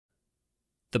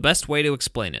The Best Way to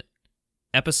Explain It,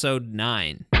 Episode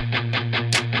 9.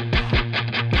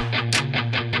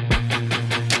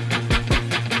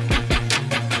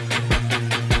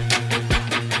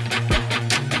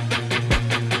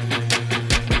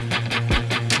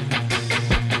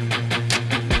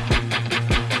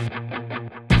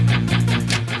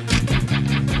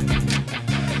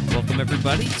 Welcome,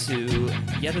 everybody, to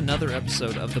yet another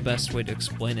episode of The Best Way to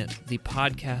Explain It, the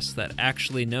podcast that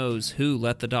actually knows who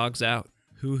let the dogs out.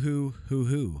 Who?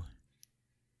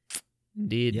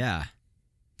 Indeed. Yeah.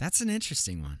 That's an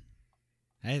interesting one.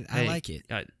 I like it.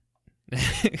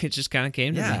 It just kind of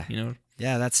came to me, you know.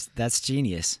 Yeah, that's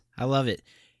genius. I love it.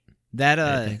 That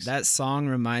thanks. that song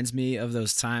reminds me of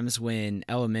those times when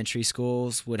elementary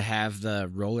schools would have the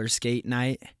roller skate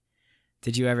night.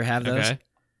 Did you ever have those? Okay.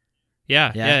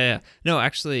 Yeah. No,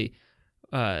 actually,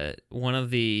 one of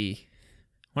the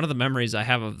memories I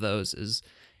have of those is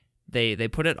they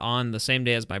put it on the same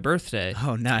day as my birthday.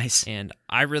 Oh, nice. And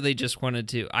I really just wanted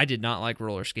to. I did not like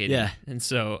roller skating. Yeah. And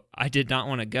so I did not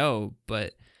want to go,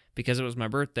 but because it was my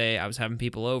birthday, I was having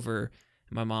people over.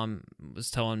 And my mom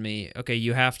was telling me, okay,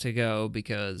 you have to go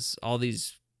because all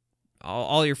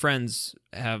your friends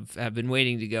have been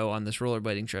waiting to go on this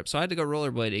rollerblading trip. So I had to go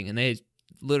rollerblading, and they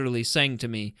literally sang to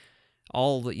me.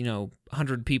 All the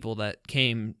 100 people that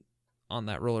came on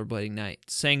that rollerblading night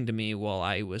sang to me while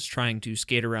I was trying to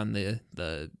skate around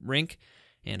the rink,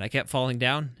 and I kept falling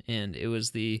down, and it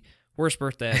was the worst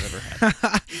birthday I've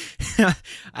ever had.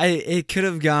 It could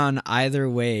have gone either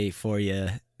way for you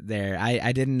there.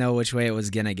 I didn't know which way it was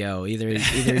gonna go. Either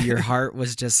your heart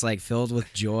was just like filled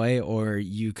with joy, or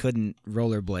you couldn't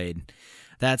rollerblade.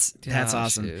 That's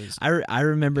awesome. I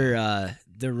remember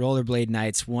the rollerblade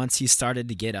nights once you started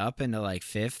to get up into like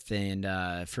 5th,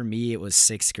 and for me it was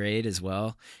 6th grade as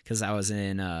well, because I was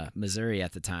in Missouri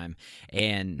at the time,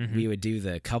 and we would do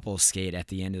the couple skate at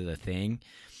the end of the thing.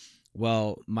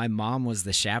 Well, my mom was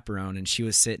the chaperone, and she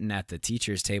was sitting at the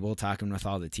teacher's table talking with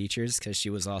all the teachers because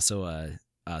she was also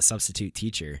a substitute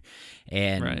teacher,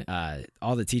 and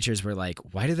all the teachers were like,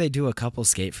 why do they do a couple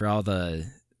skate for all the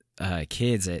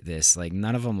kids at this? Like,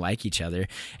 none of them like each other.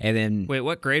 And then wait,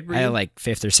 what grade were you? I had like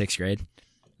 5th or 6th grade.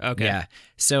 Okay. Yeah.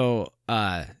 So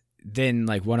then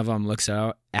like one of them looks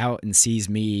out and sees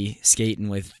me skating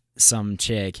with some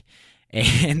chick,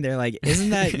 and they're like, isn't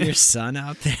that your son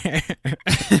out there?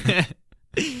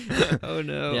 Oh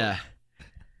no. Yeah.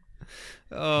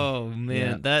 Oh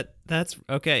man, that's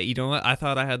okay. You know what? I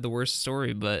thought I had the worst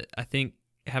story, but I think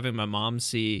having my mom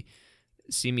see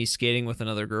me skating with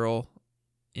another girl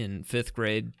in 5th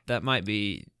grade, that might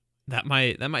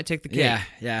take the cake.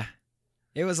 Yeah.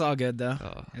 It was all good though.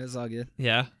 Oh. It was all good.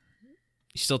 Yeah.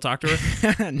 You still talk to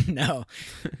her? No.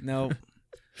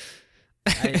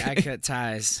 I cut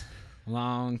ties a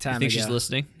long time ago. You think she's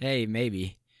listening? Hey,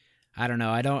 maybe. I don't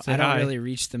know. I don't really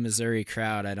reach the Missouri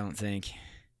crowd, I don't think.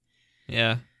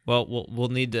 Yeah. Well, we'll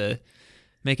need to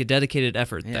make a dedicated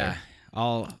effort there.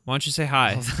 Why don't you say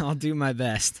hi? I'll do my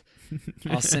best.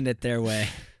 I'll send it their way.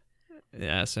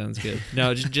 Yeah, sounds good.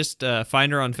 No, just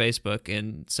find her on Facebook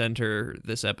and send her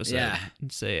this episode. Yeah.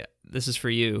 And say, this is for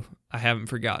you. I haven't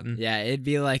forgotten. Yeah, it'd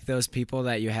be like those people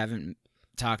that you haven't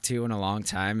talked to in a long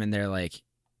time, and they're like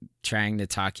trying to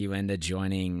talk you into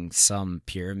joining some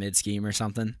pyramid scheme or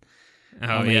something.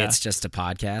 Oh, Only yeah. it's just a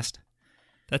podcast.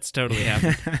 That's totally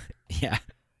happened. Yeah.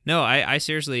 No, I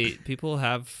seriously, people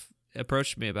have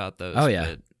approached me about those. Oh,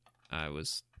 yeah. But I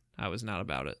was not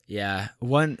about it. Yeah.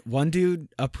 One dude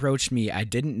approached me. I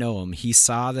didn't know him. He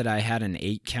saw that I had an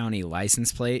 8-county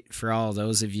license plate. For all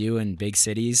those of you in big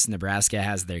cities, Nebraska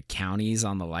has their counties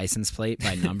on the license plate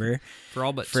by number. For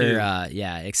all but two.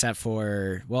 Except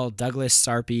for, Douglas,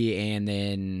 Sarpy, and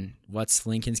then what's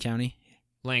Lincoln's county?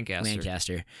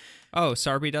 Lancaster. Oh,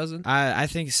 Sarpy doesn't? I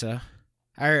think so.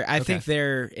 I think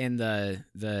they're in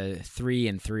the 3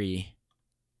 and 3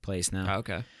 place now. Oh,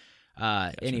 okay.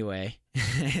 Gotcha. Anyway,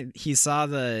 he saw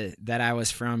that I was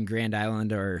from Grand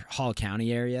Island or Hall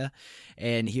County area,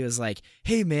 and he was like,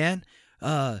 "Hey man,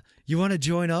 you want to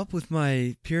join up with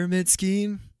my pyramid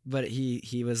scheme?" But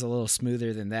he was a little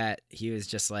smoother than that. He was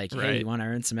just like, "Hey, you want to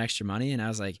earn some extra money?" And I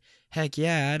was like, "Heck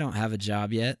yeah, I don't have a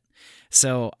job yet."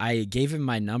 So I gave him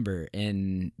my number,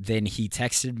 and then he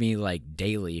texted me like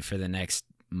daily for the next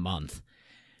month.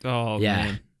 Oh yeah.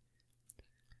 Man.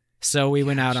 So we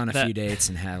went out on a few dates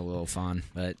and had a little fun,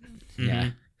 but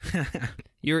yeah.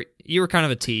 You were kind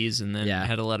of a tease, and then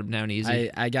had to let him down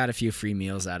easy. I got a few free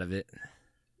meals out of it.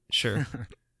 Sure.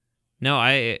 No,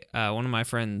 one of my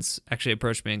friends actually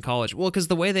approached me in college. Well, because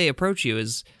the way they approach you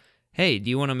is, hey, do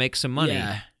you want to make some money?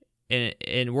 Yeah.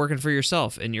 And working for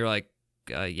yourself? And you're like,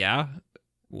 yeah.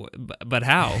 but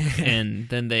how? And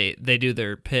then they do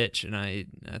their pitch, and I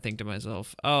think to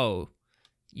myself, oh,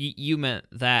 you meant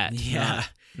that, Yeah.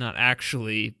 not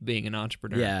actually being an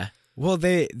entrepreneur. Yeah. Well,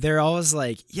 they're always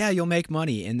like, yeah, you'll make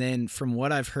money. And then from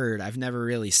what I've heard, I've never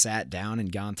really sat down and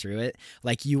gone through it.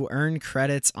 Like, you earn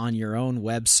credits on your own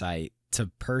website to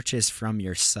purchase from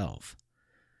yourself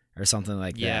or something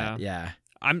like Yeah. that. Yeah.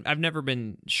 I've never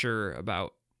been sure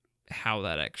about how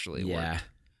that actually Yeah. worked.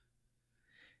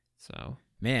 So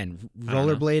Man, I don't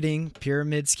know. rollerblading,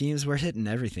 pyramid schemes, we're hitting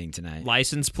everything tonight.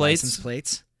 license plates. License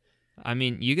plates. I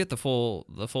mean, you get the full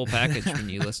package when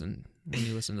you listen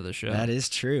to the show. That is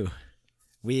true.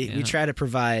 We Yeah. try to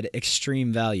provide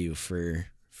extreme value for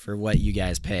what you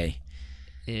guys pay.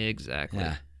 Exactly.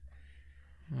 Yeah.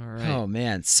 All right. Oh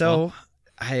man. So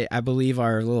I believe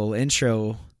our little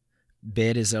intro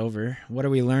bit is over. What are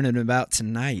we learning about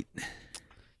tonight?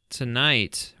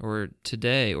 Tonight or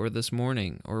today or this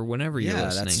morning or whenever you're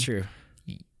listening, that's true.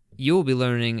 you will be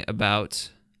learning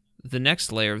about the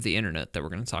next layer of the internet that we're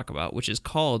going to talk about, which is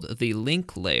called the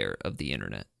link layer of the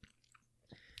internet.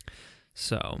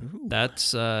 So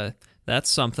that's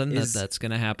something that's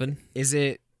going to happen. Is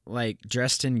it like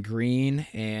dressed in green,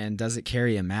 and does it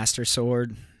carry a master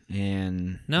sword?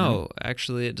 And No,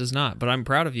 actually it does not. But I'm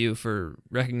proud of you for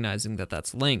recognizing that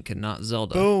that's Link and not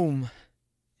Zelda. Boom.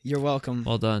 You're welcome.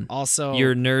 Well done. Also,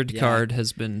 Your nerd yeah. card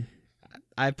has been.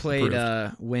 I played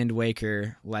approved. Wind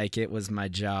Waker like it was my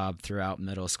job throughout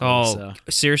middle school. Oh, So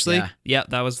seriously? Yeah.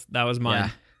 That was mine Yeah.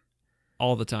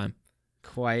 all the time.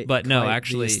 But no,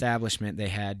 actually- the establishment they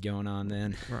had going on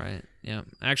then. Right. Yeah.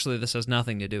 Actually, this has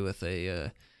nothing to do with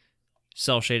a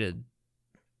cell shaded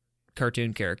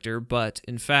cartoon character, but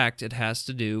in fact, it has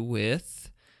to do with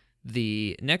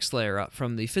the next layer up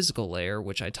from the physical layer,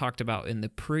 which I talked about in the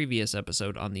previous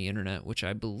episode on the internet, which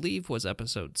I believe was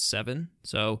episode 7.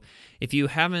 So if you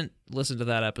haven't listened to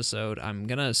that episode, I'm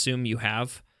going to assume you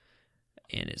have.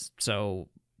 So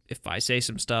if I say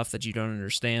some stuff that you don't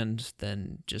understand,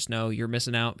 then just know you're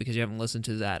missing out because you haven't listened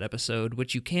to that episode,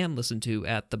 which you can listen to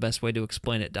at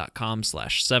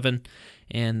thebestwaytoexplainit.com/7,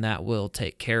 and that will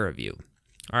take care of you.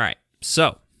 All right.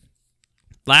 So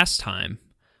last time,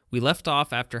 we left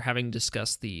off after having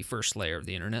discussed the first layer of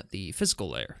the internet, the physical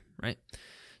layer, right?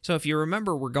 So if you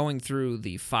remember, we're going through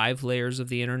the 5 layers of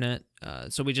the internet.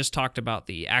 So we just talked about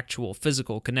the actual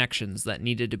physical connections that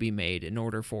needed to be made in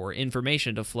order for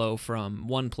information to flow from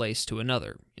one place to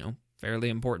another. Fairly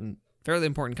important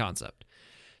concept.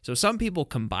 So some people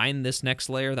combine this next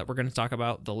layer that we're going to talk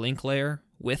about, the link layer,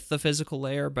 with the physical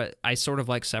layer, but I sort of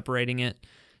like separating it.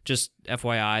 Just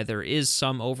FYI, there is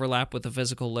some overlap with the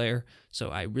physical layer, so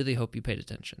I really hope you paid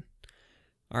attention.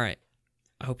 All right.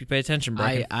 I hope you pay attention,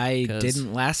 Bracken. I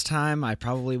didn't last time. I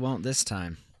probably won't this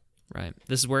time. Right.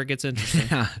 This is where it gets interesting.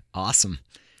 Awesome.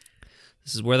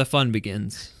 This is where the fun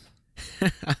begins.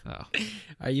 Oh.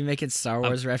 Are you making Star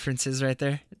Wars references right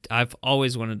there? I've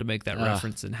always wanted to make that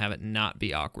reference and have it not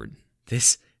be awkward.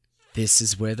 This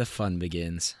is where the fun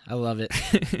begins. I love it.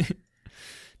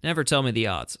 Never tell me the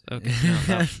odds. Okay,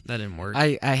 no, that didn't work.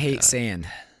 I hate sand.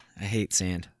 I hate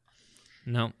sand.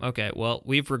 No, okay. Well,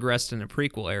 we've regressed into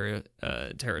prequel area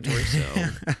territory, so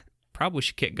probably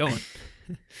should get going.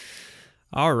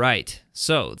 All right.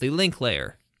 So the link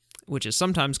layer, which is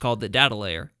sometimes called the data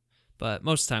layer, but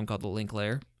most of the time called the link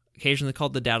layer, occasionally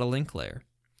called the data link layer.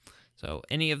 So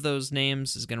any of those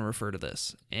names is going to refer to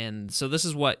this. And so this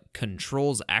is what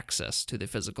controls access to the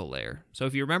physical layer. So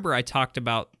if you remember, I talked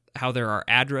about how there are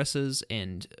addresses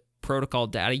and protocol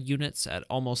data units at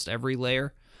almost every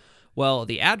layer. Well,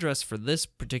 the address for this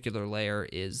particular layer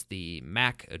is the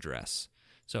MAC address.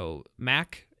 So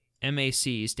MAC,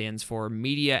 MAC, stands for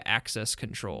Media Access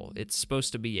Control. It's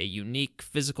supposed to be a unique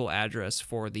physical address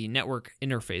for the Network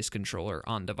Interface Controller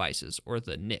on devices, or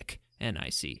the NIC,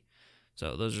 NIC.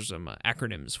 So those are some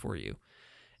acronyms for you.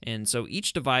 And so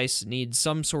each device needs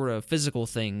some sort of physical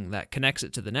thing that connects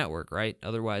it to the network, right?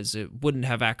 Otherwise, it wouldn't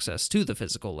have access to the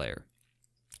physical layer.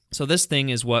 So this thing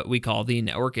is what we call the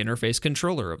Network Interface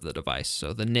Controller of the device.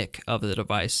 So the NIC of the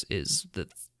device is the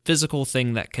physical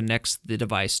thing that connects the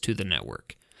device to the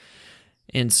network.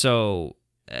 And so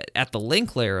at the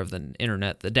link layer of the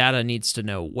internet, the data needs to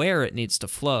know where it needs to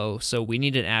flow. So we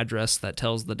need an address that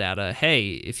tells the data,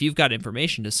 hey, if you've got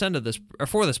information to send to this or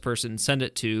for this person, send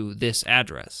it to this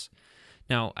address.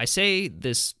 Now, I say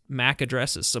this MAC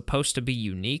address is supposed to be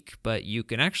unique, but you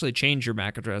can actually change your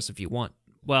MAC address if you want.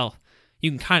 Well,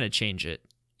 you can kind of change it.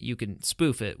 You can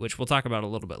spoof it, which we'll talk about a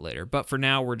little bit later. But for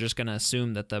now, we're just going to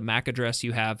assume that the MAC address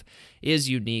you have is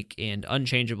unique and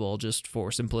unchangeable just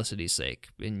for simplicity's sake.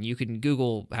 And you can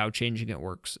Google how changing it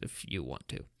works if you want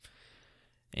to.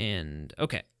 And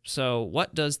okay, so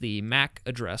what does the MAC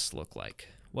address look like?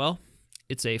 Well,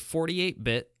 it's a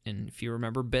 48-bit, and if you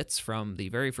remember bits from the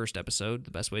very first episode,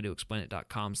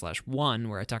 thebestwaytoexplainit.com/1,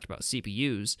 where I talked about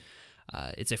CPUs,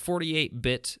 it's a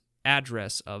 48-bit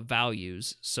address of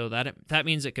values, so that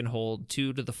means it can hold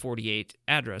 2 to the 48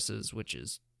 addresses, which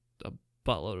is a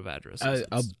buttload of addresses.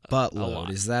 A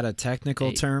buttload. Is that a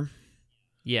technical term?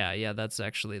 Yeah, that's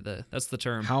actually that's the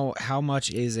term. How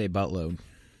much is a buttload?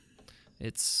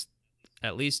 It's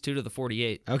at least 2 to the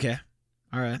 48. Okay.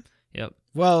 All right. Yep.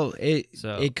 Well,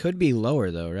 it could be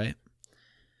lower though, right?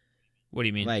 What do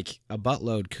you mean? Like a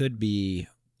buttload could be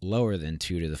lower than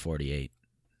 2 to the 48.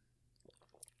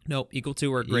 Nope, equal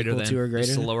to or greater than. Equal to or greater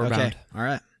than? than? Lower bound. All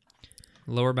right.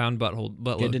 Lower bound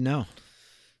buttload. Good to know.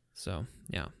 So,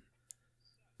 yeah.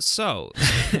 So,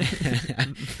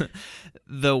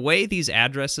 the way these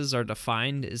addresses are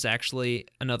defined is actually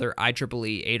another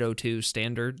IEEE 802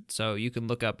 standard. So you can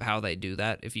look up how they do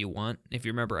that if you want. If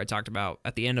you remember, I talked about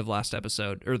at the end of last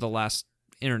episode, or the last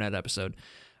internet episode,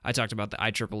 I talked about the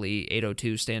IEEE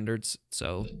 802 standards.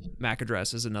 So MAC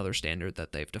address is another standard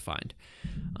that they've defined.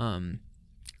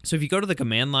 So if you go to the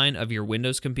command line of your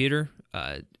Windows computer,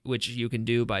 which you can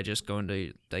do by just going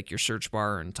to like your search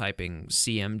bar and typing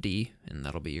CMD, and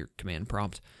that'll be your command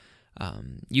prompt.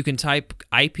 You can type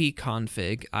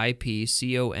ipconfig,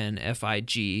 ipconfig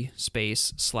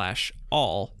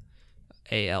 /all,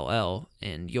 ALL,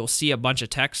 and you'll see a bunch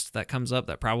of text that comes up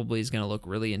that probably is going to look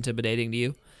really intimidating to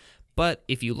you. But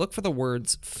if you look for the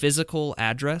words physical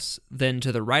address, then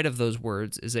to the right of those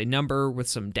words is a number with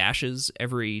some dashes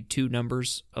every 2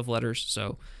 numbers of letters.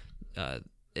 So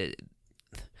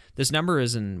this number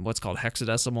is in what's called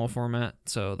hexadecimal format.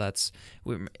 So that's,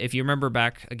 if you remember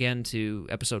back again to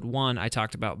episode 1, I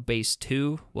talked about base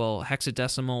 2. Well,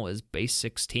 hexadecimal is base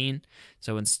 16.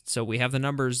 So we have the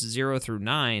numbers 0 through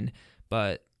 9,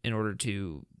 but in order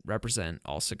to represent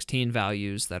all 16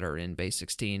 values that are in base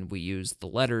 16, we use the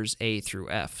letters A through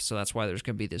F. So that's why there's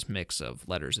going to be this mix of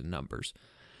letters and numbers.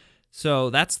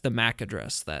 So that's the MAC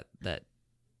address, that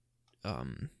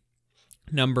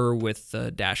number with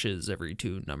dashes every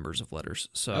 2 numbers of letters.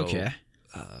 So okay.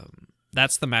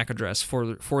 That's the MAC address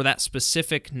for that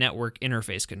specific network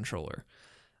interface controller.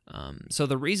 So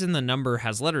the reason the number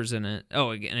has letters in it,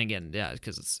 yeah,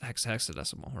 because it's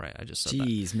hexadecimal, right? I just said that.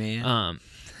 Jeez, man. I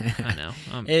know.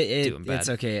 I'm doing bad. It's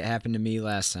okay. It happened to me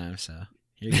last time, so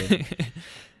you're good.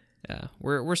 Yeah,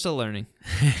 we're still learning,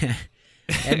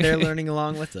 and they're learning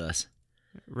along with us,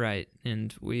 right?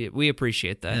 And we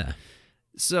appreciate that. Yeah.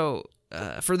 So,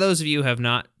 for those of you who have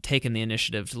not taken the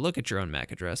initiative to look at your own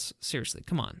MAC address, seriously,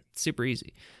 come on, it's super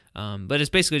easy. But it's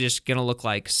basically just going to look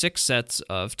like 6 sets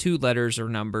of 2 letters or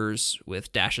numbers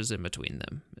with dashes in between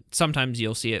them. Sometimes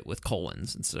you'll see it with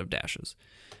colons instead of dashes.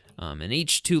 And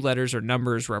each 2 letters or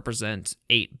numbers represent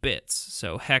 8 bits.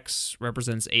 So hex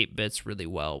represents 8 bits really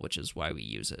well, which is why we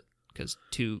use it, because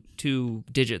two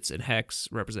digits in hex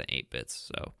represent 8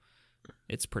 bits. So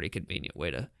it's a pretty convenient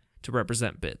way to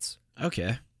represent bits.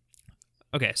 Okay.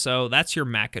 Okay, so that's your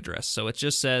MAC address. So it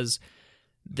just says,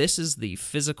 this is the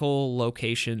physical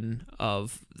location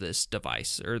of this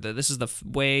device, or this is the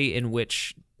way in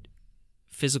which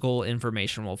physical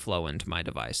information will flow into my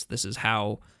device. This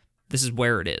is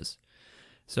where it is.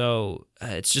 So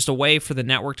it's just a way for the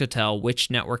network to tell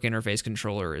which network interface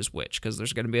controller is which, because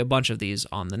there's going to be a bunch of these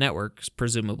on the network,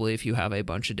 presumably if you have a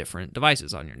bunch of different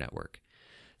devices on your network.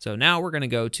 So now we're going to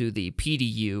go to the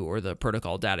PDU, or the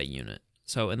protocol data unit.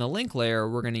 So in the link layer,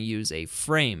 we're going to use a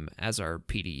frame as our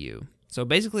PDU. So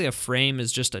basically a frame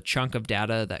is just a chunk of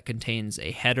data that contains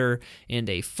a header and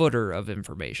a footer of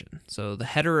information. So the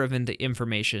header of the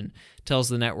information tells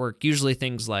the network usually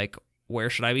things like, where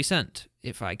should I be sent?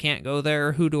 If I can't go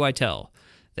there, who do I tell?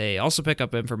 They also pick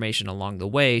up information along the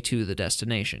way to the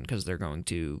destination, because they're going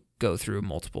to go through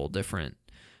multiple different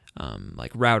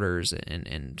like routers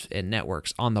and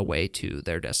networks on the way to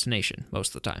their destination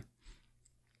most of the time.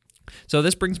 So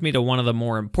this brings me to one of the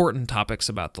more important topics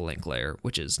about the link layer,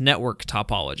 which is network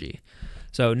topology.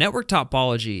 So network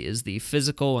topology is the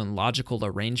physical and logical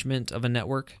arrangement of a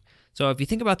network. So if you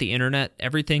think about the internet,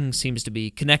 everything seems to be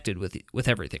connected with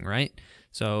everything, right?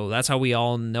 So that's how we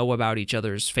all know about each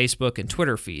other's Facebook and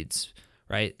Twitter feeds,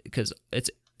 right? Because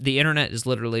the internet is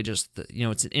literally just,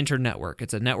 it's an internetwork.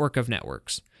 It's a network of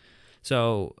networks.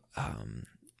 So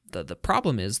the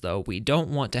problem is, though, we don't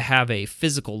want to have a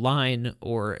physical line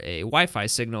or a Wi-Fi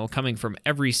signal coming from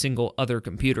every single other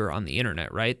computer on the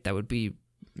internet, right? That would be,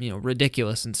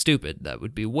 ridiculous and stupid. That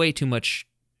would be way too much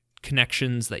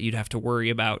connections that you'd have to worry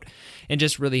about, and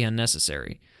just really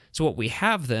unnecessary. So what we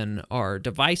have then are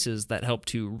devices that help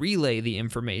to relay the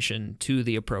information to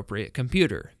the appropriate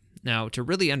computer. Now, to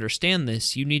really understand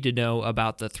this, you need to know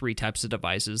about the 3 types of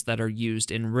devices that are used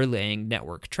in relaying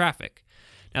network traffic.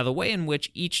 Now, the way in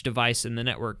which each device in the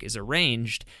network is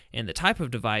arranged and the type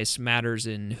of device matters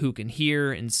in who can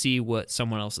hear and see what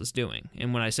someone else is doing.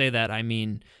 And when I say that, I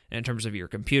mean in terms of your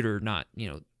computer, not,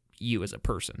 you as a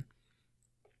person.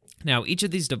 Now, each of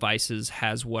these devices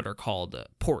has what are called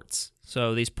ports.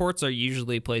 So these ports are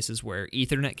usually places where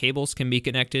Ethernet cables can be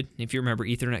connected. If you remember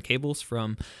Ethernet cables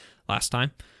from last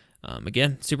time,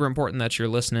 again, super important that you're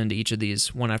listening to each of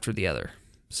these one after the other.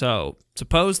 So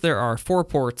suppose there are 4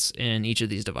 ports in each of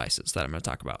these devices that I'm going to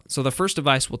talk about. So the first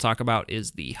device we'll talk about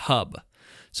is the hub.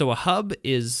 So a hub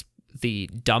is the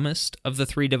dumbest of the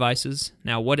 3 devices.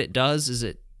 Now, what it does is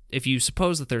if you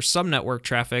suppose that there's some network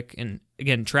traffic, and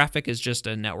again, traffic is just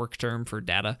a network term for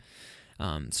data.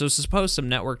 So suppose some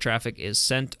network traffic is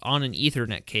sent on an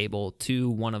Ethernet cable to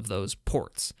one of those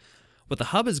ports. What the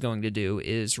hub is going to do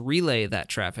is relay that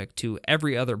traffic to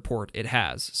every other port it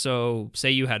has. So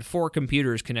say you had 4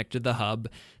 computers connected to the hub,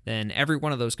 then every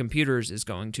one of those computers is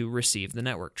going to receive the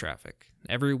network traffic.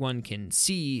 Everyone can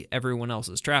see everyone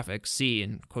else's traffic, see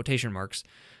in quotation marks,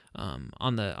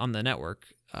 on the network.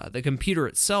 The computer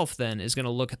itself then is going to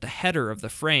look at the header of the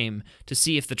frame to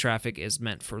see if the traffic is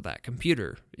meant for that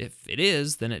computer. If it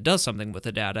is, then it does something with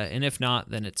the data, and if not,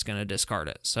 then it's going to discard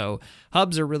it. So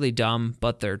hubs are really dumb,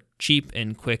 but they're cheap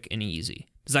and quick and easy.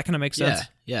 Does that kind of make sense?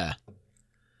 Yeah.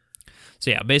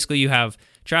 So yeah, basically you have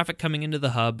traffic coming into the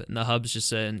hub, and the hub's just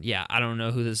saying, yeah, I don't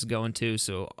know who this is going to,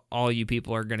 so all you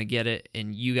people are going to get it,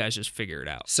 and you guys just figure it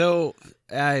out. So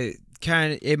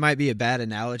it might be a bad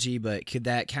analogy, but could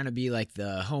that kind of be like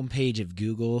the homepage of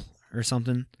Google or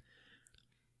something?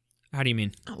 How do you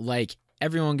mean? Like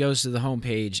everyone goes to the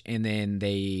homepage and then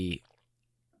they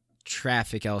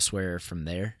traffic elsewhere from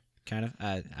there, kind of?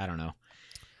 I don't know.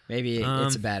 Maybe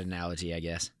it's a bad analogy, I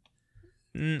guess.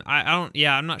 I'm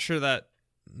not sure that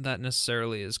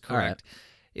necessarily is correct.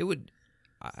 Right.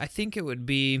 I think it would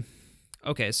be,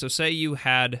 okay, so say you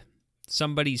had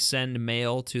somebody send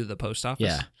mail to the post office.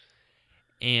 Yeah.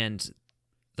 And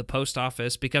the post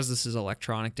office, because this is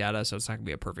electronic data, so it's not going to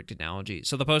be a perfect analogy.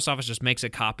 So the post office just makes a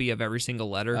copy of every single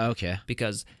letter. Okay.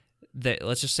 Because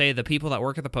let's just say the people that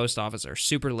work at the post office are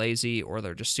super lazy or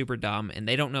they're just super dumb and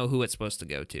they don't know who it's supposed to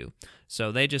go to.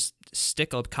 So they just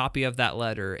stick a copy of that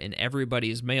letter in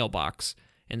everybody's mailbox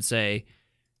and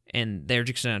they're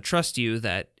just going to trust you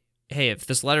that, hey, if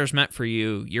this letter's meant for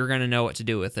you, you're going to know what to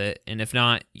do with it. And if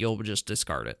not, you'll just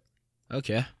discard it.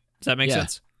 Okay. Does that make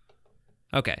sense?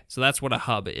 Okay, so that's what a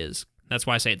hub is. That's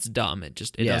why I say it's dumb. It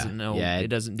doesn't know. It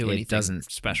doesn't do anything. It doesn't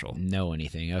special. Know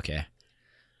anything. Okay.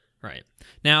 Right.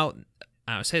 Now,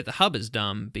 I would say the hub is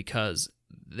dumb because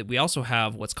we also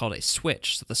have what's called a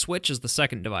switch. So the switch is the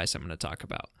second device I'm going to talk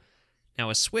about. Now,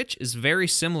 a switch is very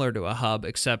similar to a hub,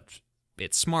 except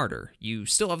it's smarter. You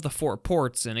still have the 4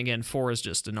 ports, and again, 4 is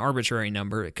just an arbitrary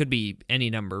number. It could be any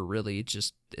number, really.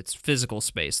 It's physical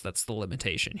space. That's the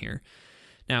limitation here.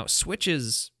 Now,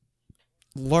 switches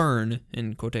learn,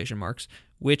 in quotation marks,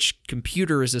 which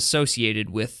computer is associated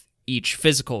with each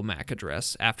physical MAC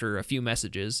address after a few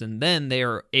messages, and then they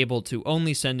are able to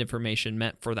only send information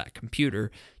meant for that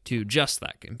computer to just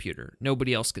that computer.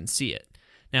 Nobody else can see it.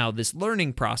 Now, this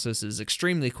learning process is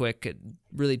extremely quick. It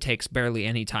really takes barely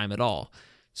any time at all.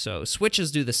 So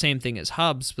switches do the same thing as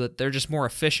hubs, but they're just more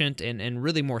efficient and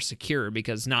really more secure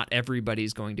because not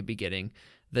everybody's going to be getting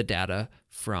the data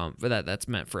from that's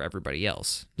meant for everybody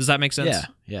else. Does that make sense?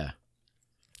 Yeah.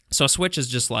 So a switch is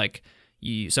just like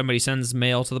somebody sends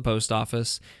mail to the post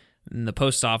office, and the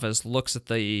post office looks at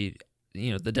the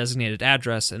designated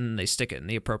address, and they stick it in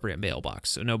the appropriate mailbox.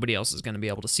 So nobody else is going to be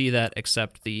able to see that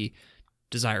except the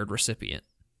desired recipient.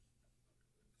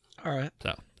 All right.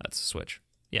 So that's a switch.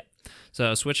 Yeah.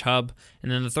 So a switch hub, and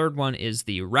then the third one is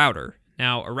the router.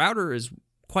 Now a router is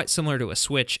quite similar to a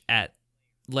switch at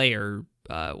layer.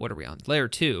 What are we on? Layer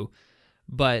 2,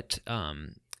 but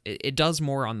it does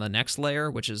more on the next layer,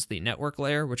 which is the network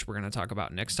layer, which we're going to talk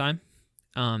about next time.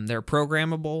 They're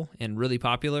programmable and really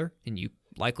popular, and you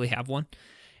likely have one.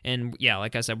 And yeah,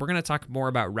 like I said, we're going to talk more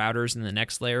about routers in the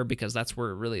next layer because that's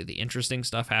where really the interesting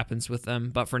stuff happens with them.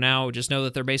 But for now, just know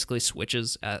that they're basically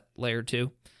switches at layer 2.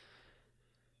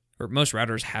 Or most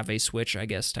routers have a switch, I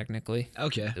guess, technically.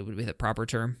 Okay. It would be the proper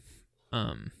term.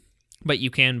 But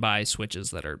you can buy switches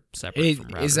that are separate from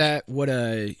routers. Is that what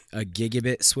a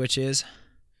gigabit switch is?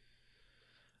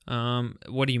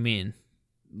 What do you mean?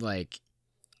 Like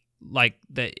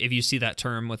that? If you see that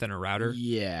term within a router?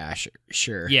 Yeah,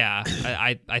 sure. Yeah,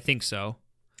 I think so.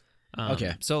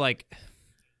 Okay. So like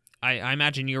I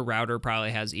imagine your router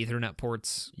probably has Ethernet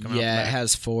ports coming out the Yeah, it back.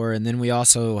 has 4, and then we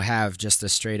also have just a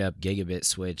straight up gigabit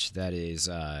switch that is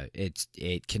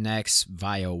it connects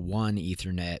via one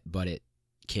Ethernet, but it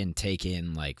can take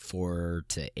in like 4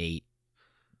 to 8.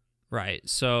 Right.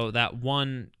 So that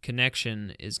one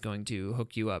connection is going to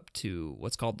hook you up to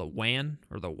what's called the WAN,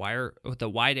 or the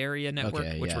wide area network,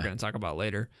 Okay, which we're yeah. going to talk about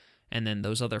later. And then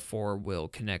those other 4 will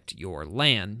connect your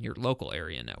LAN, your local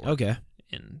area network. Okay.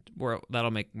 And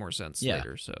that'll make more sense Yeah.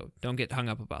 later. So don't get hung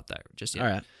up about that just yet.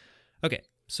 All right. Okay.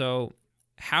 So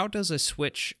how does a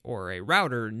switch or a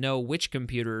router know which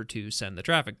computer to send the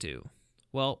traffic to?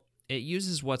 Well, it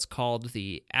uses what's called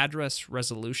the Address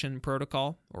Resolution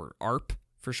Protocol, or ARP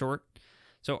for short.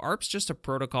 So ARP's just a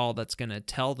protocol that's going to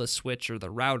tell the switch or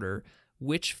the router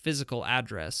which physical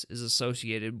address is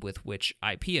associated with which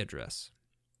IP address.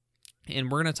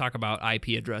 And we're going to talk about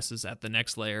IP addresses at the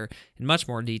next layer in much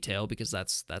more detail, because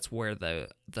that's where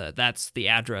that's the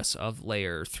address of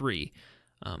layer 3,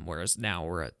 whereas now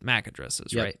we're at MAC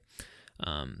addresses, Yep.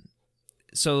 right?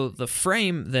 So the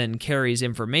frame then carries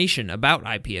information about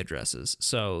IP addresses.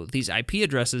 So these IP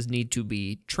addresses need to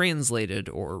be translated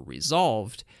or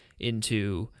resolved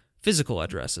into physical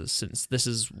addresses, since this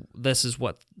is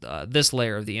what this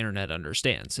layer of the internet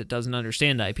understands. It doesn't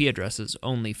understand IP addresses,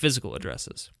 only physical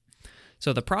addresses.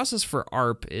 So the process for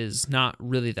ARP is not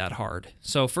really that hard.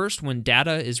 So first, when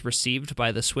data is received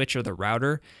by the switch or the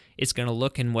router, it's going to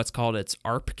look in what's called its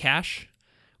ARP cache,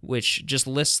 which just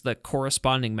lists the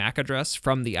corresponding MAC address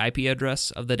from the IP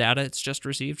address of the data it's just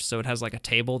received. So it has like a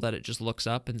table that it just looks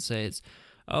up and says,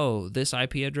 oh, this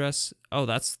IP address, oh,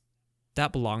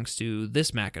 that belongs to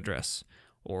this MAC address.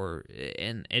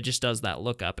 And it just does that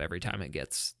lookup every time it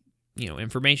gets,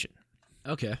 information.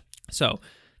 Okay. So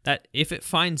that if it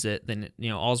finds it, then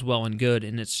all's well and good,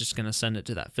 and it's just going to send it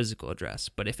to that physical address.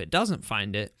 But if it doesn't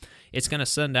find it, it's going to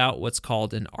send out what's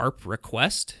called an ARP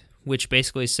request, which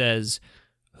basically says,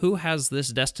 who has this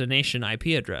destination IP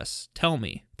address? Tell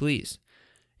me, please.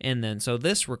 And then so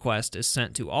this request is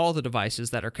sent to all the devices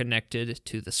that are connected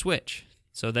to the switch.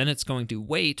 So then it's going to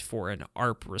wait for an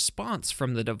ARP response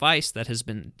from the device that has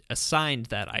been assigned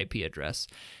that IP address.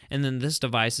 And then this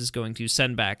device is going to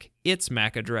send back its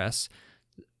MAC address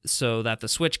so that the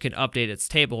switch can update its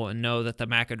table and know that the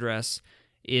MAC address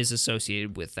is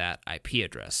associated with that IP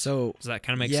address. So does that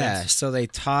kind of make yeah, sense? so they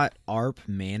taught ARP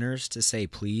manners to say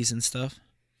please and stuff.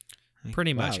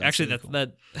 Pretty Wow, much. that's Actually,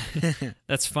 really cool.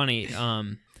 that's funny.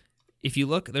 If you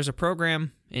look, there's a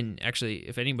program, and actually,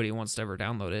 if anybody wants to ever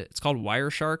download it, it's called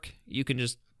Wireshark. You can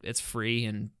it's free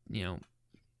and,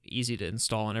 easy to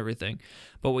install and everything.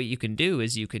 But what you can do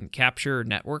is you can capture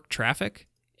network traffic,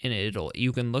 and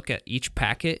you can look at each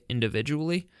packet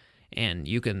individually, and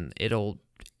it'll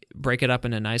break it up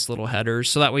into nice little headers.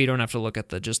 So that way you don't have to look at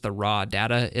just the raw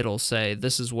data. It'll say,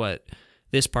 this is what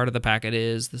this part of the packet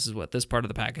is, this is what this part of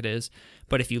the packet is.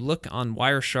 But if you look on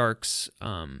Wireshark's,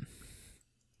 I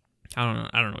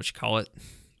don't know what you call it,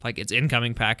 like its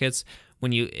incoming packets,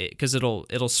 because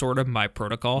it'll sort them by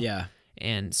protocol. Yeah.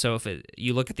 And so if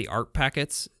you look at the ARP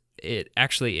packets, it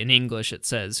actually in English it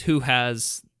says, who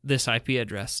has this IP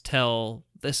address? Tell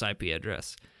this IP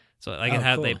address. So like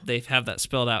cool. they have that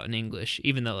spelled out in English,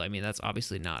 even though that's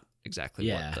obviously not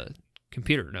exactly what the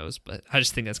computer knows. But I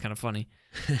just think that's kind of funny.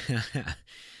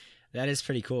 That is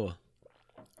pretty cool.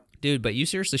 Dude, but you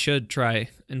seriously should try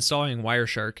installing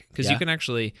Wireshark, because you can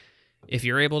actually, if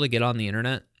you're able to get on the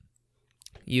internet,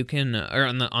 you can, or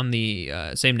on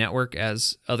the same network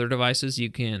as other devices,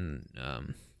 you can,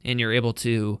 and you're able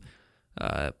to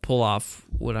pull off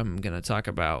what I'm going to talk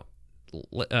about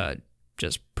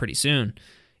just pretty soon.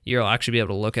 You'll actually be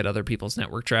able to look at other people's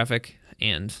network traffic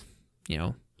and,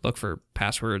 look for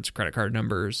passwords, credit card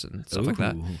numbers, and stuff like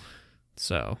that.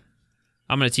 So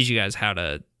I'm going to teach you guys how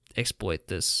to exploit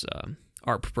this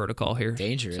ARP protocol here.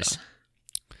 Dangerous. So,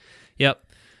 yep.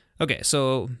 Okay,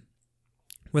 so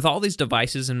with all these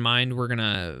devices in mind, we're going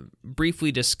to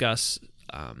briefly discuss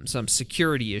some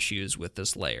security issues with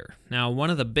this layer. Now, one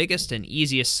of the biggest and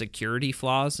easiest security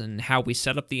flaws in how we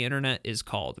set up the internet is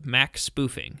called MAC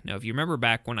spoofing. Now, if you remember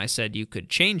back when I said you could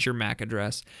change your MAC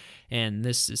address, and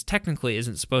this technically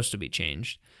isn't supposed to be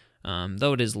changed,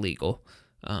 though it is legal.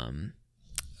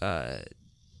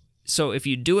 So if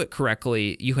you do it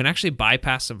correctly, you can actually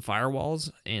bypass some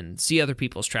firewalls and see other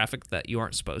people's traffic that you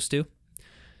aren't supposed to.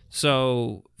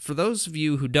 So for those of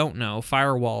you who don't know,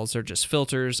 firewalls are just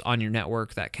filters on your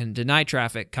network that can deny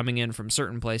traffic coming in from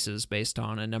certain places based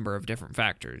on a number of different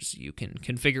factors. You can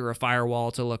configure a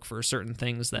firewall to look for certain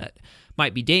things that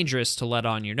might be dangerous to let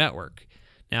on your network.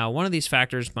 Now, one of these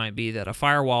factors might be that a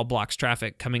firewall blocks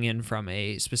traffic coming in from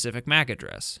a specific MAC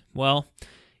address. Well,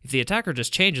 If the attacker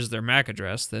just changes their MAC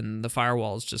address, then the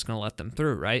firewall is just going to let them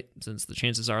through, right? Since the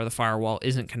chances are the firewall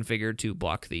isn't configured to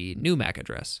block the new MAC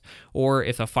address. Or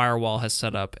if a firewall has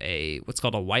set up what's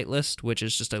called a whitelist, which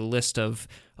is just a list of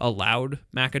allowed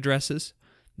MAC addresses,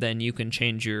 then you can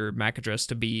change your MAC address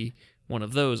to be one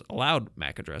of those allowed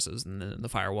MAC addresses, and then the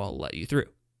firewall will let you through.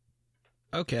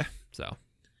 Okay. So,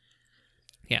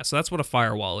 yeah, so that's what a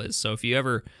firewall is. So if you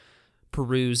ever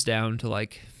peruse down to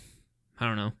like, I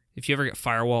don't know, if you ever get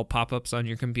firewall pop-ups on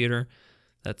your computer,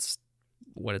 that's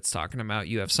what it's talking about.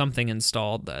 You have something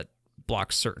installed that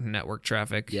blocks certain network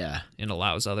traffic and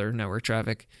allows other network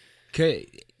traffic.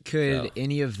 Could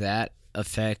any of that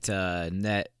affect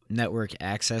network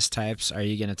access types? Are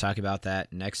you going to talk about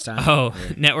that next time? Oh,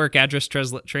 network address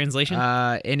translation?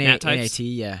 NAT types?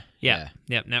 Yeah.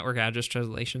 Yep, network address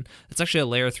translation. It's actually a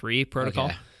layer 3 protocol.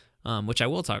 Okay. Which I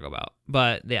will talk about.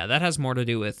 But yeah, that has more to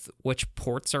do with which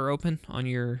ports are open on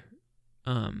your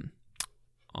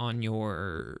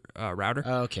router.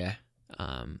 Oh, okay.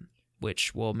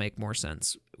 Which will make more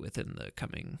sense within the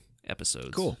coming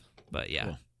episodes. Cool. But yeah.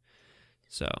 Cool.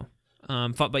 So,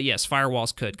 but yes,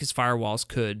 firewalls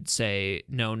could say,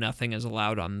 no, nothing is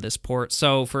allowed on this port.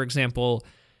 So, for example,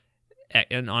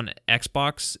 on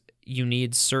Xbox, you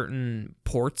need certain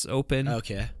ports open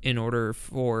in order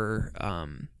for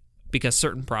because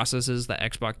certain processes that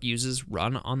Xbox uses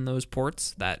run on those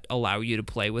ports that allow you to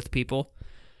play with people.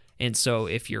 And so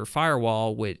if your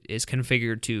firewall is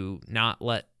configured to not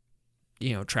let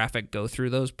traffic go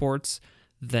through those ports,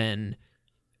 then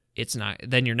it's not.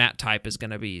 Then your NAT type is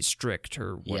going to be strict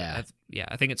or what? Yeah,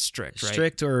 I think it's strict, right?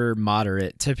 Strict or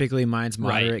moderate. Typically, mine's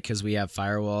moderate because we have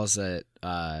firewalls that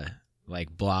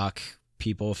like block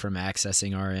people from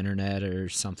accessing our internet or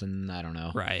something. I don't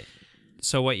know. Right.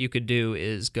 So what you could do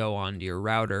is go onto your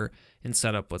router and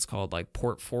set up what's called like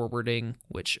port forwarding,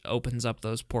 which opens up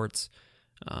those ports.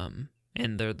 And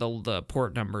the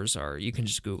port numbers you can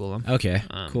just Google them. Okay,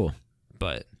 cool.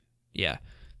 But yeah,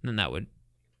 then that would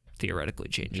theoretically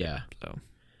change it. Yeah. So,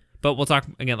 but we'll talk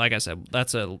again. Like I said,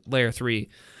 that's a layer 3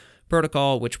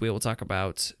 protocol, which we will talk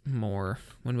about more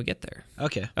when we get there.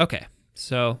 Okay.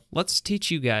 So let's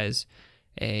teach you guys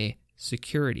a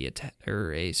security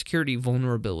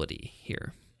vulnerability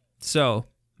here. So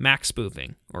MAC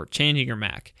spoofing, or changing your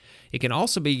MAC. It can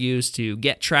also be used to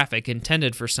get traffic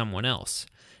intended for someone else.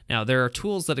 Now, there are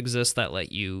tools that exist that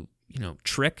let you,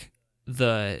 trick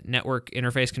the network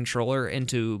interface controller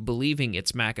into believing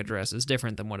its MAC address is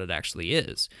different than what it actually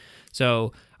is.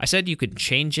 So I said you could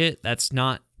change it. That's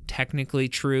not technically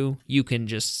true. You can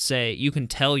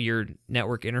tell your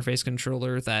network interface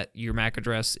controller that your MAC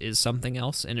address is something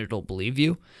else and it'll believe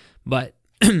you. But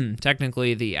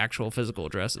technically, the actual physical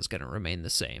address is going to remain the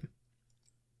same.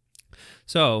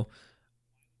 So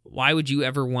why would you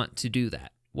ever want to do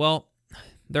that? Well,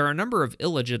 there are a number of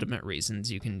illegitimate reasons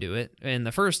you can do it. And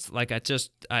the first, like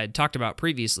I talked about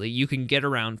previously, you can get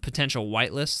around potential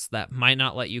whitelists that might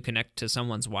not let you connect to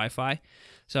someone's Wi-Fi.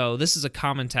 So this is a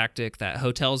common tactic that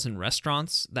hotels and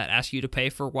restaurants that ask you to pay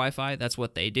for Wi-Fi, that's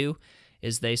what they do,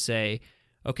 is they say,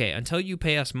 okay, until you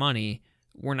pay us money,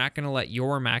 we're not going to let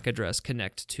your MAC address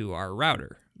connect to our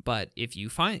router. But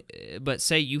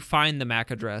say you find the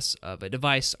MAC address of a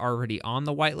device already on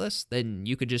the whitelist, then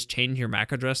you could just change your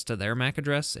MAC address to their MAC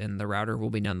address, and the router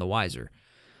will be none the wiser.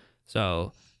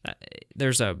 So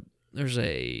there's a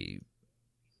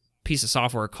piece of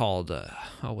software called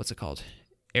what's it called?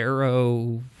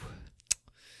 AeroDump,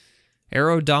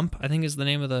 I think is the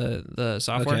name of the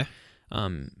software.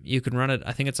 Okay. You can run it.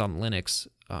 I think it's on Linux,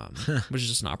 which is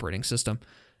just an operating system,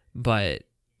 but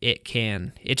it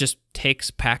just takes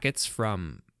packets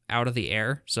from out of the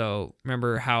air. So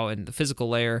remember how in the physical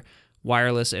layer,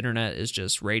 wireless internet is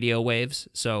just radio waves.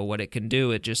 So what it can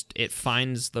do, it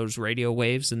finds those radio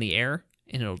waves in the air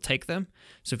and it'll take them.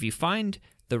 So if you find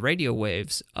the radio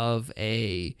waves of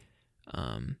a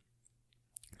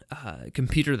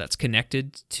computer that's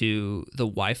connected to the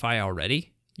Wi-Fi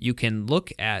already, you can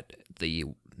look at the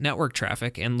network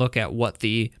traffic and look at what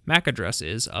the MAC address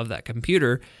is of that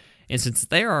computer. And since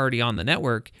they're already on the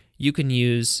network, you can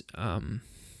use,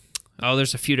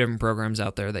 there's a few different programs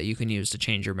out there that you can use to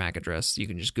change your MAC address. You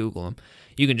can just Google them.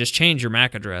 You can just change your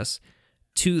MAC address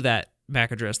to that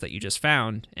MAC address that you just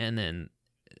found, and then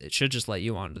it should just let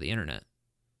you onto the internet.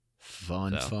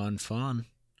 Fun.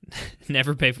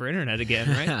 Never pay for internet again,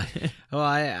 right? Well,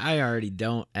 I already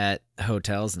don't at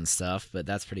hotels and stuff, but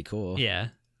that's pretty cool. Yeah,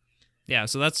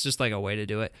 so that's just like a way to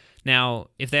do it. Now,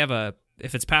 if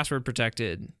it's password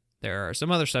protected, there are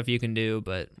some other stuff you can do,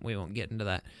 but we won't get into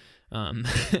that. I'll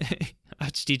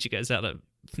just teach you guys how to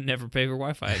never pay for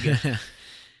Wi-Fi again.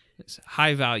 It's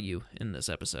high value in this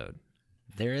episode.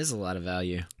 There is a lot of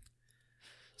value.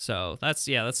 So that's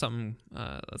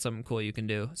something cool you can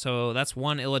do. So that's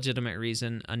one illegitimate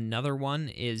reason. Another one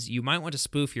is you might want to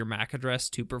spoof your MAC address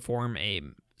to perform a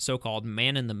so-called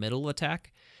man-in-the-middle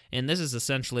attack. And this is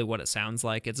essentially what it sounds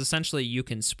like. It's essentially you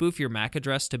can spoof your MAC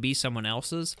address to be someone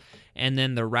else's, and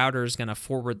then the router is going to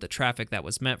forward the traffic that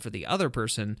was meant for the other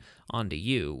person onto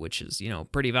you, which is,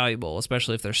 pretty valuable,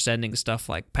 especially if they're sending stuff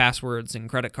like passwords and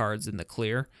credit cards in the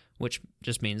clear, which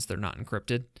just means they're not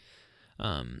encrypted.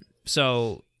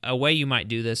 So a way you might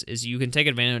do this is you can take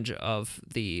advantage of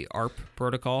the ARP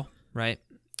protocol, right?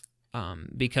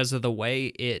 Because of the way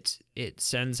it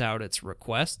sends out its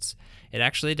requests, it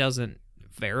actually doesn't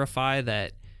verify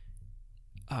that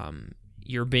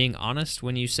you're being honest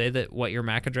when you say that what your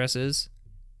MAC address is,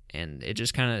 and it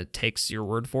just kind of takes your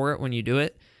word for it when you do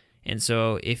it. And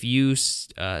so if you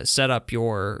set up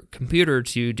your computer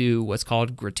to do what's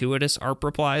called gratuitous ARP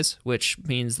replies, which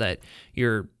means that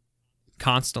you're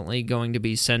constantly going to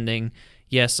be sending,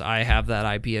 yes, I have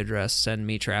that IP address, send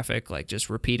me traffic, like just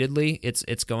repeatedly,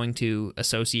 it's going to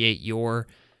associate your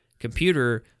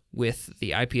computer with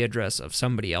the IP address of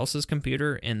somebody else's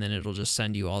computer, and then it'll just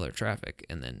send you all their traffic,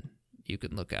 and then you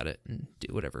can look at it and do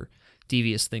whatever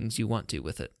devious things you want to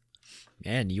with it.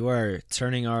 Man, you are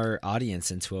turning our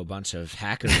audience into a bunch of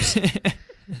hackers.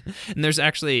 And there's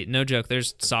actually, no joke,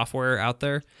 there's software out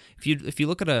there. If you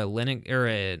look at a Linux or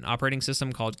an operating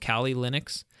system called Kali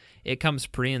Linux, it comes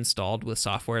pre-installed with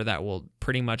software that will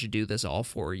pretty much do this all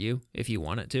for you if you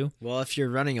want it to. Well, if you're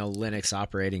running a Linux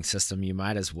operating system, you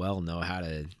might as well know how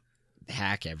to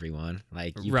hack everyone.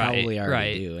 Like, you probably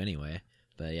already do anyway.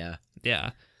 But yeah.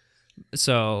 Yeah.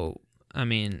 So, I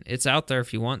mean, it's out there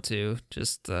if you want to.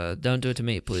 Just don't do it to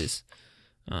me, please.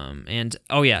 And,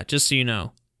 oh yeah, just so you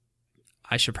know,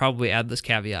 I should probably add this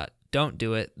caveat. Don't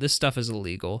do it. This stuff is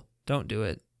illegal. Don't do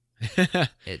it.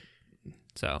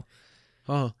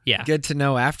 Well, yeah. Good to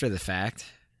know after the fact.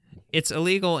 It's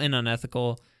illegal and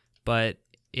unethical, but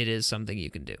it is something you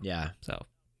can do. Yeah. So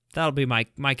that'll be my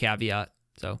caveat.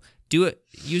 So do it.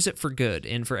 Use it for good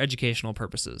and for educational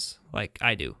purposes, like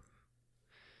I do.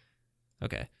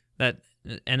 Okay. That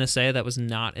NSA, that was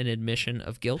not an admission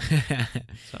of guilt.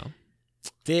 So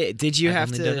did you I've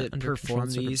have only done it to under perform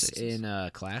controlled these circumstances. in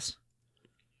class?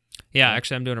 Yeah,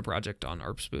 actually, I'm doing a project on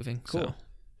ARP spoofing. Cool. So.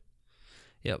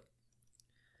 Yep.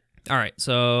 All right,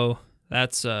 so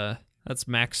that's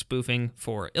MAC spoofing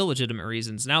for illegitimate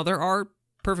reasons. Now, there are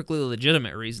perfectly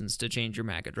legitimate reasons to change your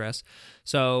MAC address.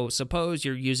 So suppose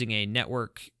you're using a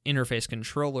network interface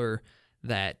controller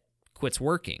that quits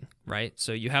working, right?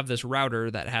 So you have this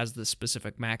router that has this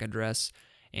specific MAC address,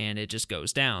 and it just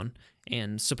goes down.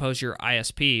 And suppose your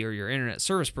ISP or your internet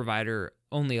service provider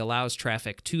only allows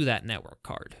traffic to that network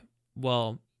card.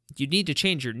 Well, you need to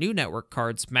change your new network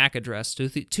card's MAC address to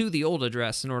the old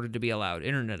address in order to be allowed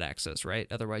internet access, right?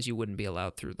 Otherwise, you wouldn't be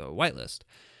allowed through the whitelist.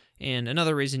 And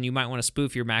another reason you might want to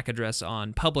spoof your MAC address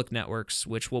on public networks,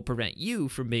 which will prevent you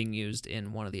from being used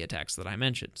in one of the attacks that I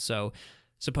mentioned. So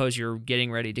suppose you're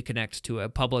getting ready to connect to a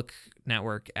public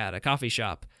network at a coffee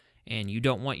shop, and you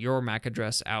don't want your MAC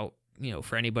address out,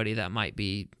 for anybody that might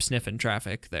be sniffing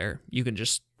traffic there. You can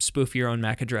just spoof your own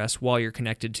MAC address while you're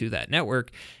connected to that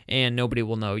network, and nobody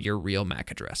will know your real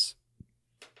MAC address.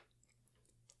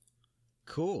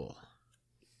 Cool.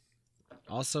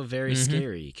 Also very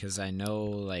scary, because I know,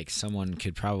 like, someone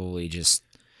could probably just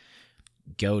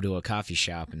go to a coffee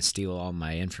shop and steal all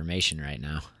my information right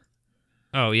now.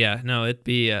 Oh, yeah. No, it'd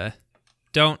be...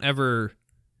 don't ever...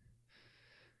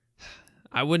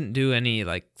 I wouldn't do any,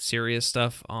 like, serious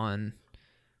stuff on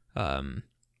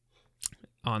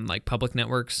like, public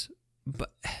networks.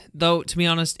 But, though, to be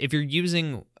honest, if you're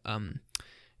using...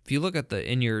 if you look at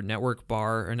in your network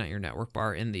bar, or not your network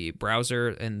bar, in the browser,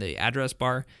 in the address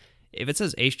bar... If it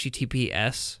says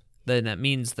HTTPS, then that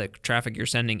means the traffic you're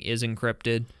sending is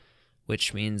encrypted,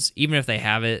 which means even if they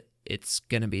have it, it's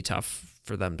going to be tough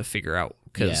for them to figure out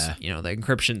because, the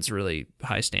encryption's really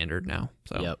high standard now.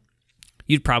 So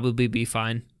You'd probably be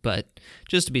fine, but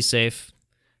just to be safe,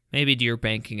 maybe do your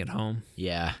banking at home.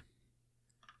 Yeah.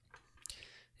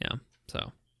 Yeah,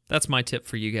 so that's my tip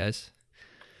for you guys.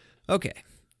 Okay.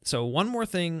 So one more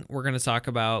thing we're going to talk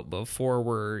about before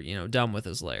we're, done with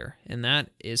this layer, and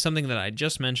that is something that I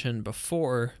just mentioned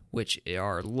before, which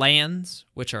are LANs,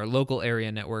 which are local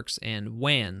area networks, and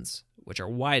WANs, which are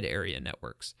wide area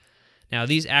networks. Now,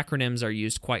 these acronyms are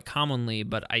used quite commonly,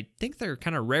 but I think they're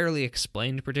kind of rarely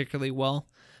explained particularly well.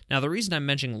 Now, the reason I'm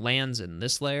mentioning LANs in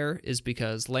this layer is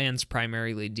because LANs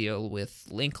primarily deal with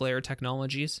link layer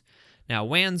technologies. Now,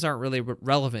 WANs aren't really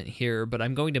relevant here, but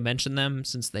I'm going to mention them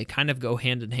since they kind of go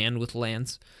hand in hand with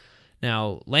LANs.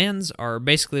 Now, LANs are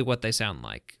basically what they sound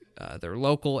like. They're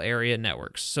local area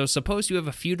networks. So suppose you have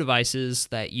a few devices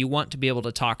that you want to be able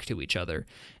to talk to each other,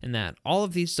 and that all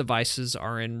of these devices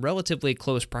are in relatively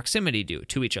close proximity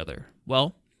to each other.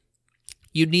 Well,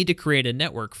 you'd need to create a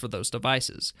network for those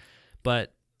devices.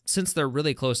 But since they're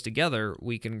really close together,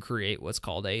 we can create what's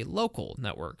called a local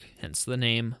network, hence the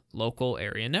name local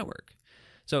area network.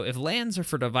 So if LANs are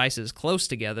for devices close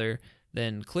together,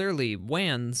 then clearly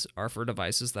WANs are for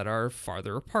devices that are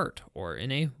farther apart or in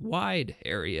a wide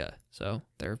area. So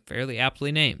they're fairly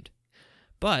aptly named.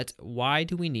 But why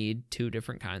do we need two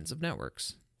different kinds of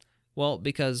networks? Well,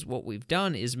 because what we've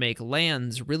done is make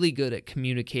LANs really good at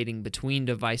communicating between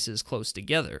devices close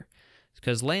together.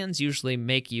 Because LANs usually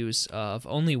make use of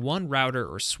only one router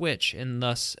or switch, and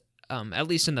thus, at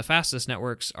least in the fastest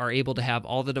networks, are able to have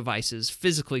all the devices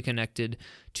physically connected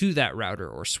to that router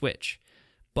or switch.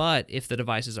 But if the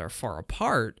devices are far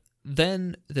apart,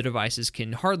 then the devices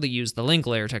can hardly use the link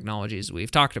layer technologies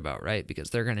we've talked about, right? Because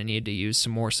they're going to need to use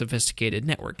some more sophisticated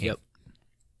networking. Yep.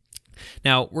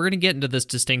 Now, we're going to get into this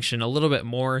distinction a little bit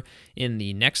more in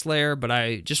the next layer, but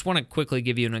I just want to quickly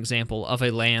give you an example of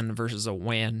a LAN versus a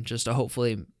WAN, just to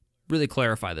hopefully really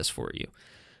clarify this for you.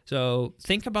 So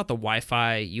think about the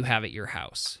Wi-Fi you have at your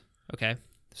house, okay?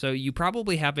 So you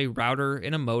probably have a router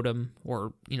and a modem,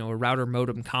 or a router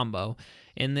modem combo,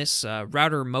 and this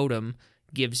router modem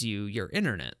gives you your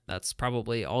internet. That's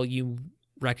probably all you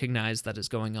recognize that is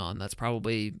going on. That's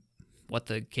probably what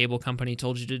the cable company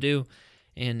told you to do,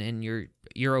 and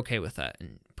you're okay with that,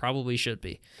 and probably should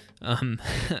be.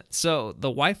 So the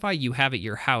Wi-Fi you have at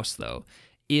your house, though,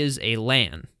 is a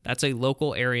LAN. That's a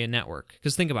local area network.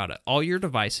 Because think about it. All your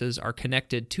devices are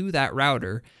connected to that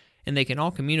router, and they can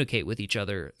all communicate with each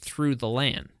other through the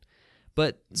LAN.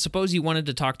 But suppose you wanted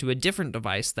to talk to a different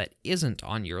device that isn't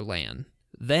on your LAN.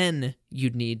 Then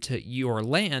you'd need your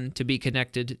LAN to be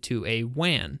connected to a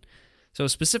WAN. So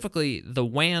specifically, the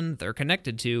WAN they're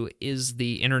connected to is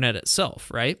the internet itself,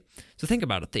 right? So think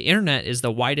about it. The internet is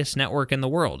the widest network in the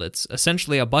world. It's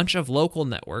essentially a bunch of local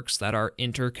networks that are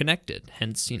interconnected,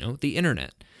 hence, the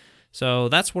internet. So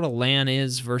that's what a LAN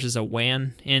is versus a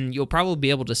WAN, and you'll probably be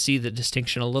able to see the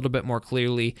distinction a little bit more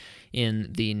clearly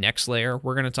in the next layer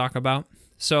we're going to talk about.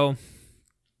 So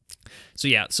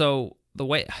the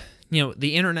way,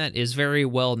 the internet is very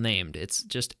well named. It's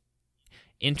just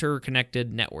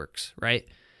interconnected networks, right?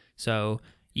 So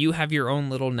you have your own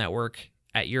little network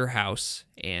at your house,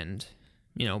 and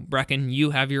Brecken,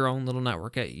 you have your own little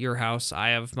network at your house. I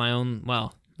have my own.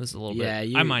 Well, this is a little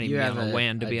bit. I might even be on a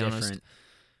WAN, to be honest,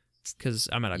 because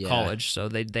I'm at a college, so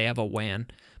they have a WAN.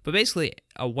 But basically,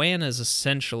 a WAN is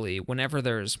essentially whenever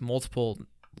there's multiple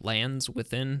LANs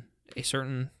within a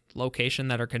certain location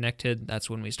that are connected. That's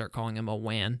when we start calling them a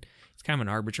WAN. It's kind of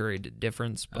an arbitrary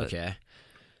difference, but okay.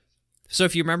 So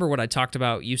if you remember what I talked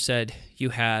about, you said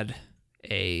you had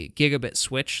a gigabit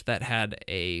switch that had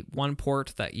a one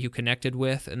port that you connected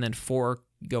with and then 4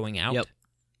 going out. Yep.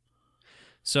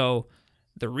 So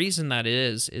the reason that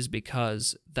is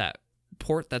because that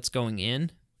port that's going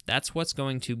in, that's what's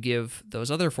going to give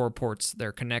those other 4 ports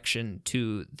their connection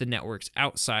to the networks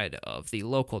outside of the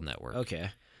local network.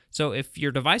 Okay. So if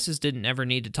your devices didn't ever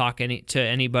need to talk to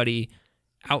anybody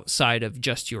outside of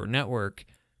just your network,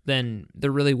 then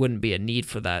there really wouldn't be a need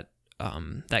for that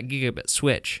gigabit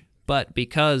switch. But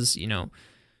because,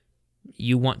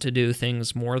 you want to do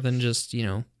things more than just,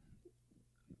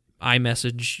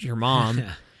 iMessage your mom,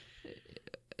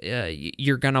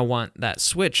 you're going to want that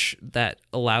switch that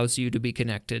allows you to be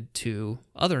connected to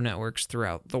other networks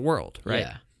throughout the world, right?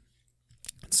 Yeah.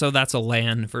 So that's a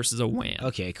LAN versus a WAN.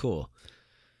 Okay, cool.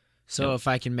 So if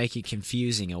I can make it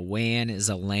confusing, a WAN is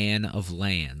a LAN of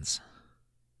LANs.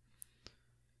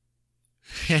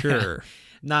 Sure.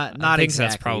 Not I think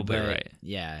exactly. That's probably but right.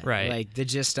 Yeah. Right. Like the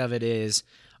gist of it is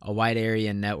a wide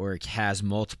area network has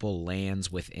multiple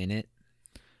LANs within it.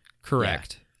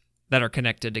 Correct. Yeah. That are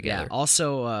connected together. Yeah.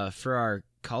 Also, for our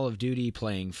Call of Duty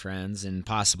playing friends and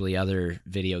possibly other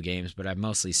video games, but I've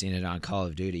mostly seen it on Call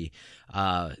of Duty.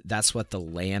 That's what the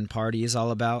LAN party is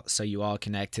all about. So you all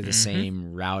connect to the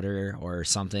same router or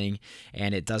something,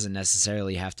 and it doesn't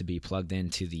necessarily have to be plugged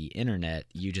into the internet.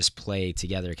 You just play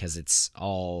together because it's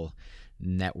all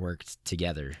networked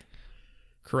together.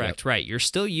 Correct. Yep. Right. You're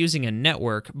still using a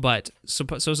network, but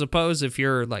suppose if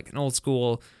you're like an old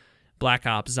school Black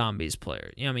Ops Zombies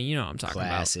player. You know what I'm talking about.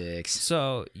 Classics.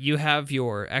 So you have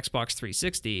your Xbox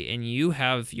 360 and you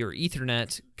have your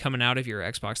Ethernet coming out of your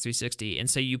Xbox 360, and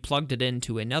say you plugged it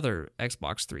into another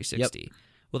Xbox 360. Yep.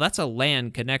 Well, that's a LAN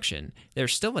connection.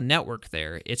 There's still a network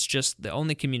there. It's just the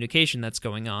only communication that's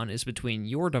going on is between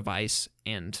your device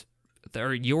and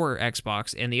or your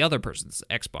Xbox and the other person's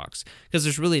Xbox, because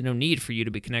there's really no need for you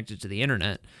to be connected to the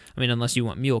internet. I mean, unless you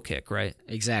want Mule Kick, right?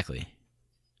 Exactly.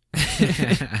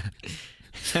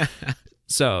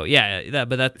 So yeah,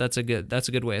 that's a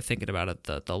good way of thinking about it.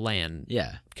 The LAN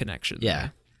connection. Yeah.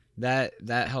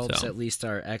 That helps at least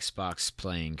our Xbox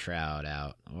playing crowd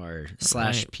out, or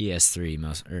slash PS3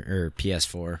 or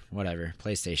PS4, whatever,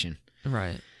 PlayStation.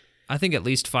 Right. I think at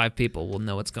least 5 people will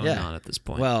know what's going on at this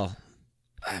point. Well,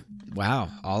 wow,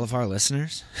 all of our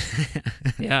listeners.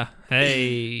 Yeah.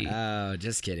 Hey. Oh,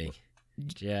 just kidding.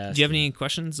 Do you have any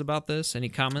questions about this? Any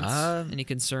comments? Any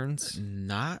concerns?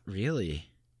 Not really.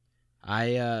 Did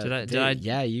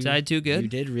I do good? You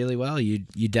did really well. You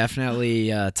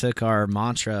definitely took our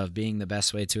mantra of being the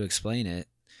best way to explain it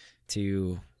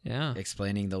to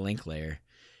explaining the link layer.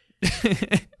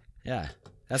 Yeah,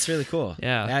 that's really cool.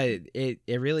 Yeah, it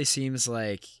really seems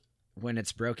like when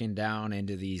it's broken down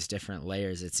into these different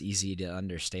layers, it's easy to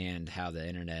understand how the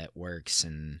internet works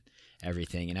and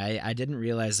everything. And I didn't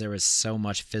realize there was so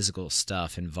much physical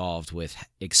stuff involved with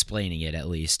explaining it, at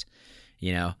least.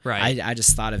 You know, right? I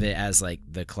just thought of it as like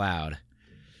the cloud,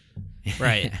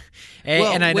 right?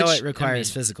 and I know it requires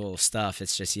physical stuff.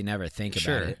 It's just you never think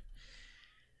about it,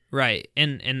 right?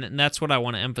 And that's what I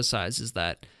want to emphasize is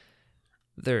that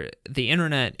the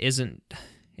internet it's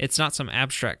not some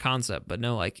abstract concept, but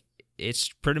no, like it's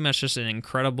pretty much just an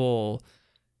incredible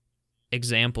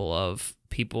example of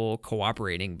people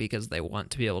cooperating because they want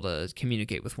to be able to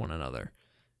communicate with one another,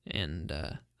 and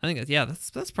I think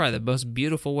that's probably the most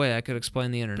beautiful way I could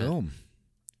explain the internet. Boom.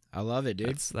 I love it,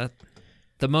 dude. That's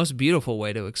the most beautiful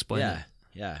way to explain it.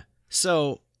 Yeah.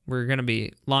 So we're going to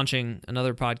be launching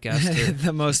another podcast here.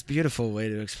 The most beautiful way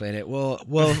to explain it. We'll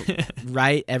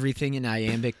write everything in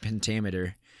iambic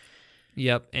pentameter.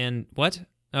 Yep. And what?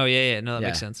 Oh, yeah. No, that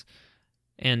makes sense.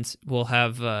 And we'll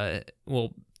have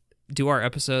we'll do our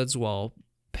episodes while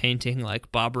painting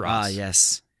like Bob Ross. Ah,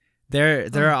 yes.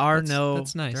 There are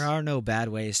that's nice. There are no bad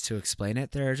ways to explain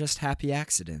it. There are just happy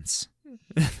accidents.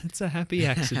 It's a happy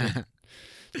accident.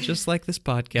 Just like this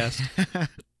podcast.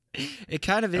 It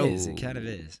kind of is. It kind of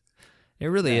is. It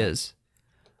really is.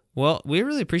 Well, we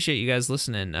really appreciate you guys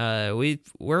listening.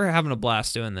 We're having a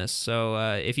blast doing this. So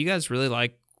if you guys really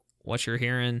like what you're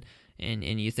hearing and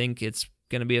you think it's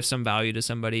going to be of some value to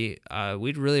somebody,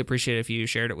 we'd really appreciate it if you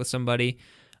shared it with somebody.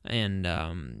 And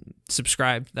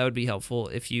subscribe. That would be helpful.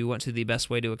 If you went to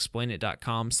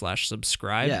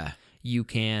thebestwaytoexplainit.com/subscribe, you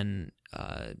can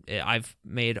I've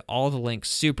made all the links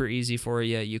super easy for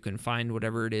you. You can find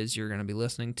whatever it is you're going to be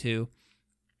listening to.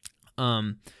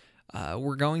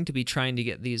 We're going to be trying to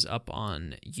get these up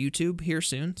on YouTube here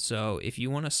soon. So if you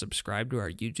want to subscribe to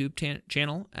our YouTube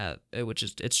channel,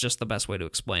 it's just the best way to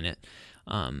explain it.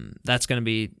 That's going to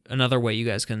be another way you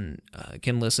guys can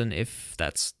listen if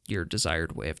that's your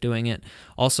desired way of doing it.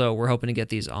 Also, we're hoping to get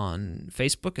these on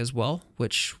Facebook as well,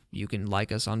 which you can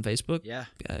like us on Facebook. Yeah.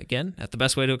 Again, at the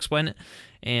best way to explain it.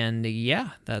 And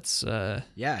that's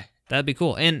that'd be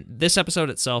cool. And this episode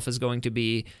itself is going to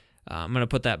be. I'm going to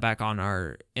put that back on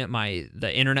the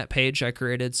internet page I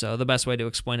created. So the best way to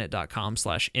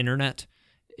explainit.com/internet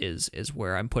is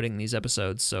where I'm putting these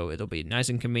episodes. So it'll be nice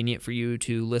and convenient for you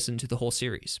to listen to the whole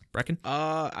series. Brecken?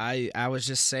 I was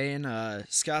just saying,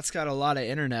 Scott's got a lot of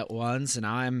internet ones, and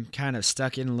I'm kind of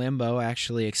stuck in limbo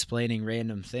actually explaining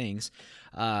random things.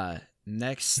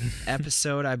 Next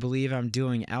episode, I believe I'm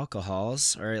doing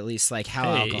alcohols, or at least like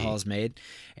how alcohol's made.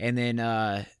 And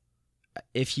then,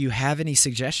 if you have any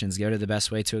suggestions, go to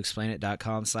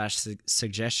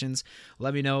thebestwaytoexplainit.com/suggestions.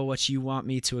 Let me know what you want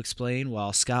me to explain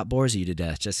while Scott bores you to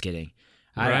death. Just kidding.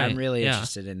 I'm really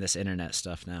interested in this internet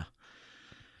stuff now.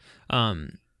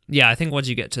 I think once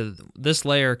you get to this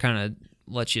layer, kind of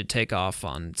lets you take off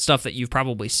on stuff that you've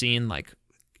probably seen, like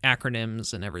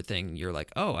acronyms and everything. You're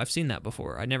like, oh, I've seen that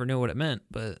before. I never knew what it meant,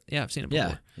 but yeah, I've seen it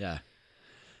before. Yeah.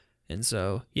 And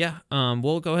so,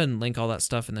 we'll go ahead and link all that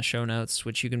stuff in the show notes,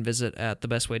 which you can visit at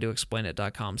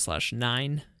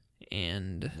thebestwaytoexplainit.com/9.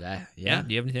 And do you have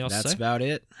anything else to say? That's about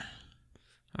it.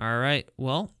 All right.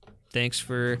 Well, thanks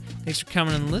for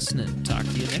coming and listening. Talk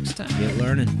to you next time. Get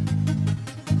learning.